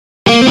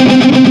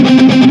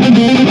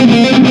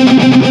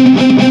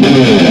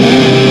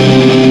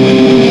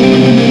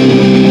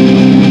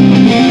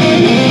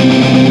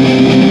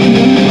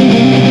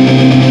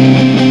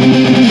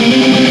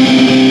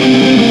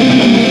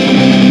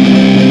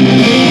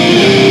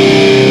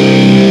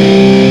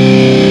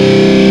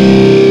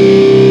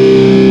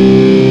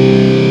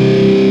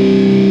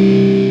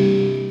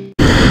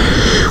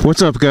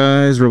What's up,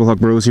 guys? Rebel Hawk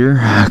Bros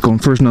here, going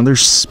for another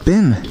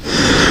spin.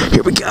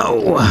 Here we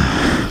go.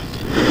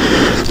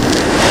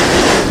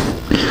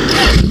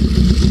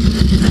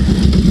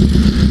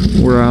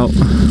 We're out.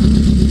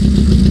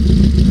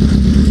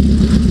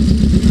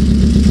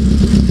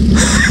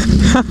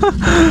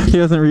 He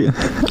hasn't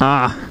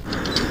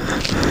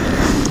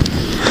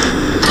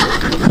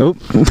Oh.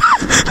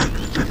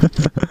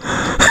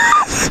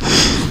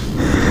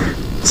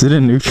 Is it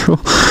in neutral?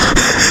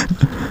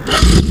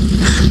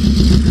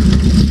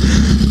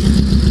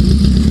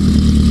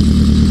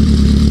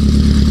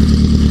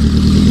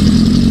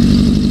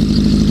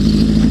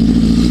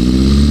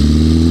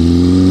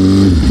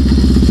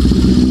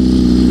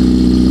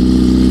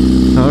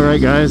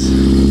 Alright, guys.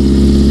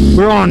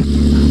 We're on a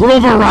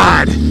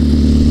ride!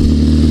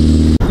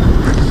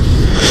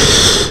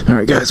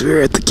 Alright, guys,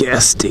 we're at the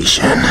gas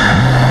station.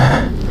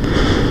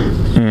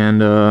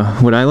 And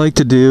what I like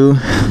to do,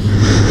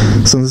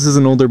 so this is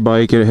an older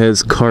bike, it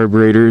has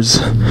carburetors.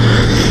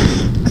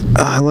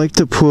 I like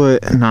to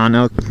put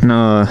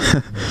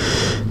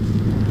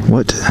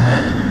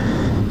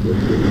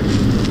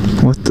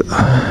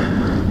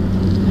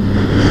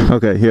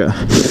okay, yeah.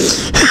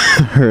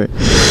 Alright.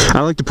 I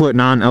like to put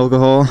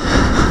non-alcohol,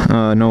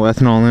 no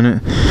ethanol in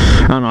it.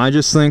 I don't know, I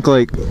just think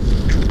like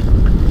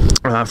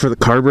for the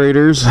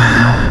carburetors,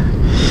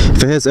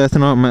 if it has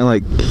ethanol, it might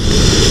like,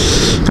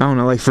 I don't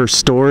know, like for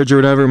storage or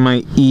whatever, it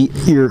might eat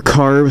your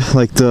carb,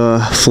 like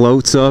the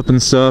floats up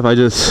and stuff. I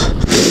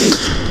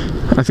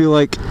feel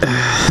like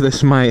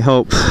this might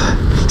help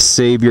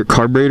save your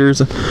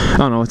carburetors. I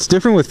don't know, it's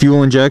different with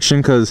fuel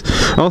injection, because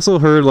I also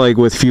heard like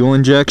with fuel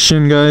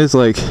injection, guys,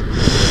 like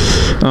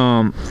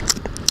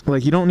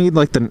you don't need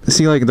like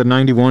like the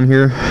 91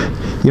 here,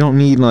 you don't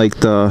need like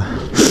the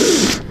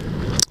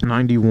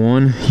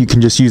 91, you can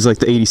just use like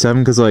the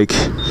 87, because like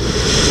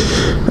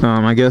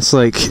I guess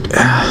like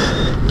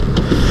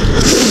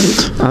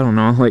I don't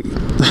know, like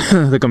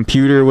the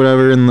computer or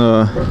whatever in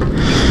the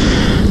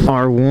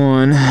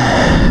R1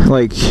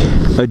 like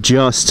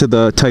adjusts to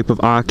the type of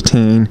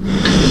octane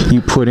you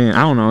put in.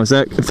 I don't know,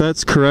 if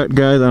that's correct,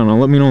 guys? I don't know,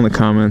 let me know in the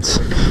comments.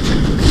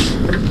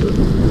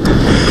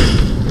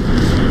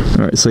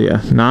 Alright, so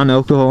yeah,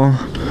 non-alcohol.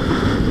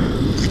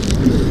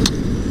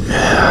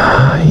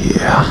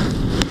 Yeah.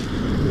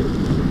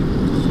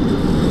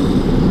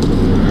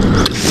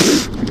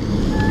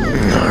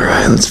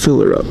 Alright, let's fill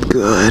her up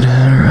good.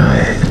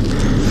 Alright.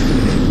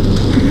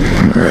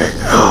 Alright.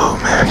 Oh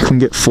man, can we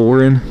get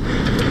 4 in?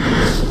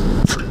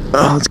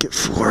 Oh, let's get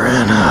 4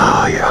 in.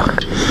 Oh yeah.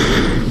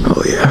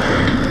 Oh yeah.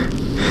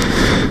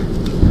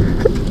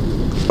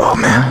 Oh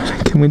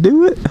man, can we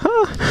do it?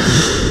 Huh?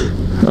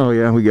 Oh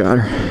yeah, we got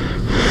her.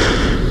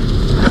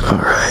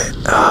 Alright.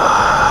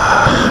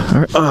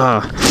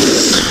 Alright.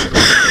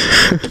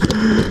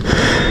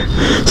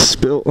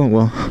 Spill. Oh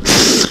well.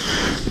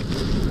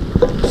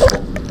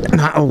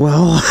 Not a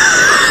well.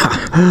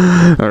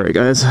 Alright,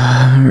 guys.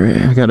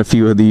 Alright, I got a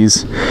few of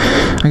these.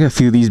 I got a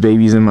few of these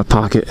babies in my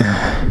pocket.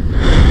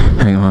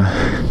 Hang on.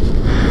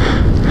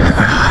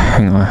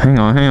 Hang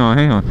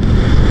on.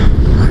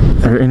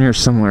 They're in here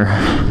somewhere.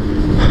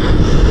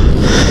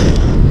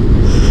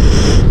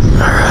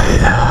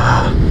 Alright.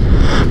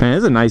 Man,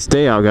 it's a nice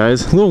day out,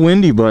 guys. A little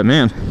windy, but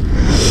man,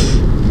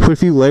 put a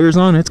few layers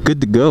on, it's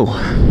good to go.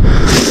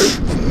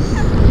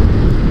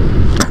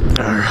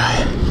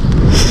 Alright.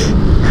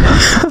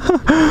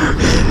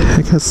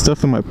 I got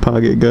stuff in my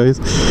pocket, guys.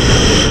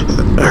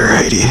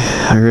 Alrighty.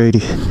 I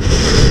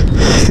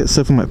got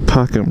stuff in my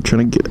pocket, I'm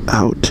trying to get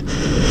out.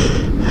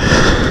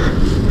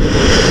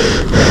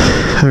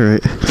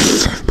 Alright.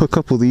 Put a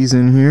couple of these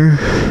in here.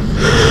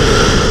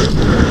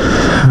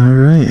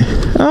 Alright.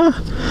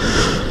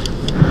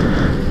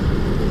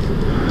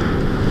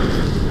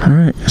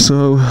 Alright,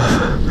 so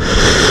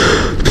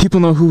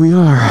people know who we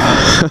are.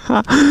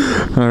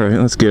 Alright,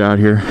 let's get out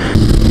here.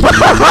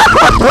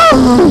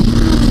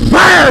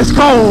 Man, it's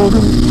cold!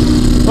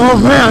 Oh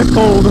man, it's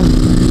cold!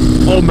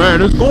 Oh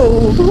man, it's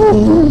cold!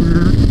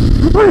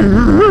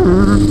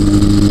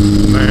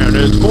 Man,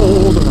 it's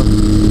cold!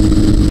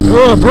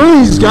 Oh,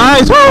 breeze,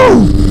 guys!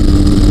 Woo!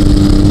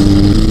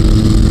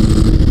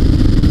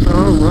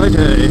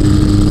 Alrighty.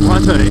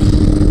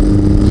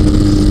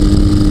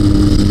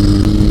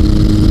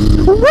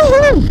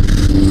 Woohoo!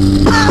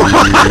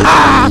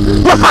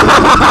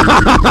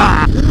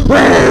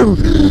 Woo!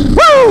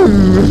 Woo!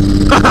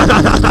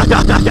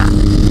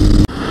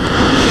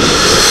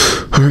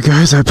 Alright,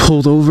 guys, I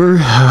pulled over.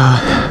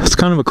 It's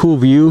kind of a cool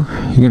view.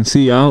 You can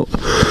see out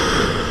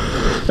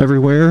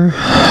everywhere.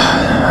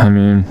 I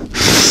mean,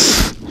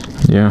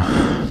 yeah.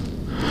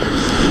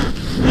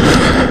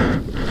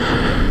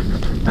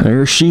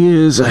 There she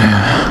is.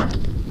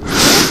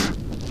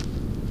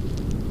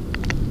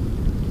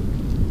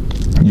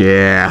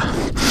 Yeah.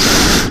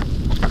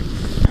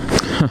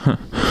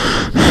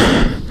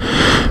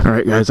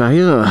 Alright, guys, I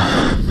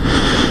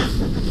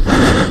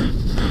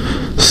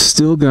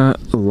still got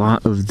a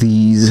lot of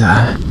these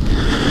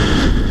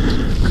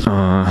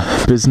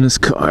business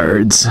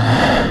cards.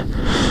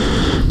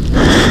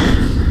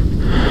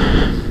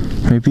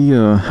 Maybe,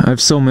 I have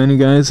so many,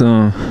 guys,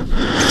 I'm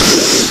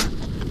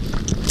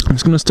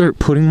just gonna start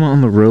putting them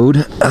on the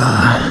road,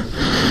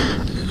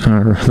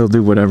 or they'll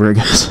do whatever, I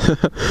guess.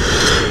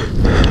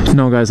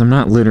 No, guys, I'm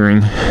not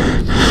littering.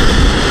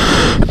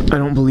 I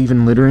don't believe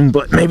in littering,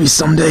 but maybe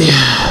someday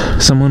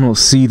someone will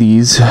see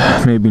these,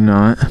 maybe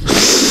not.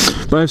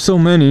 But I have so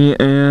many,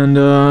 and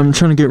I'm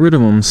trying to get rid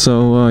of them,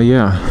 so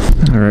yeah.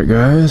 Alright,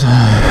 guys,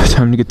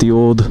 time to get the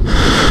old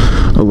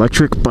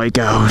electric bike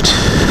out.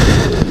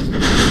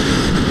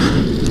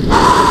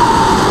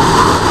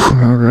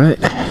 Alright.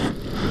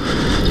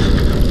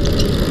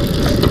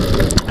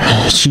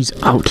 She's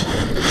out.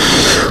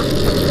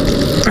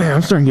 Man,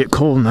 I'm starting to get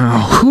cold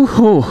now.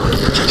 Whew.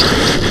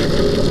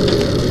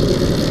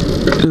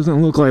 It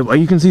doesn't look like,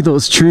 you can see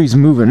those trees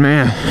moving,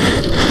 man.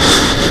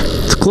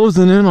 It's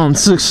closing in on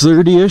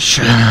 6:30-ish.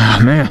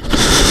 Man.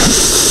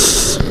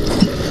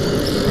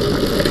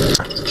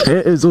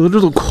 It is a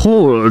little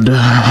cold.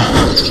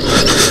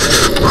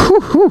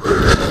 Whew.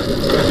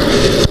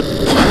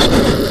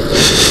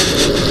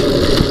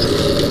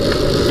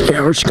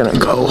 Yeah, we're just gonna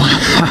go.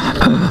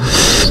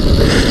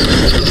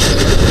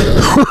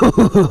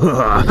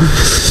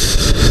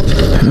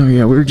 Oh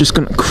yeah, we're just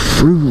gonna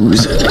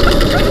cruise.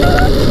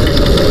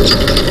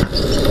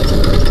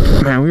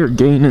 Man, we are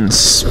gaining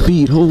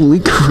speed. Holy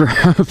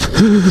crap.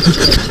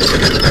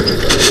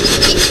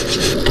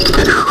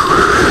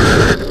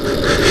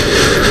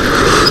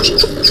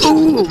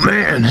 Oh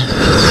man.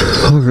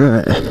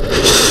 Alright.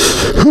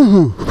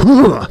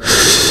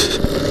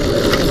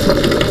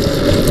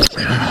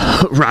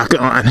 Rock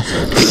on.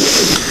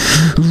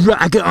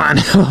 Rock on.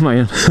 Oh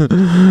man.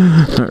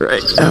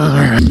 Alright.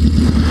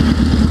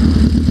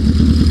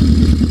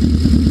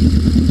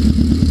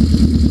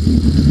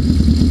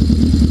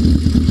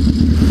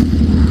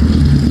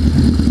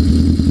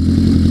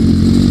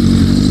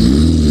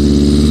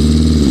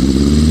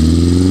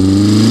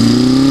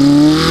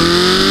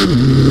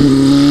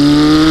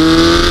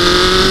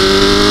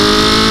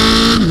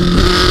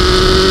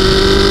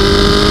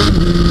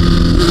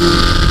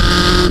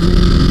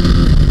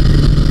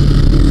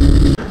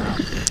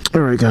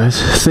 Alright guys,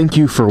 thank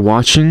you for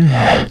watching.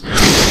 Hit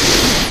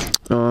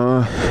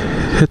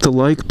the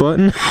like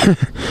button.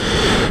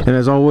 And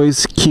as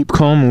always, keep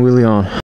calm and wheelie on.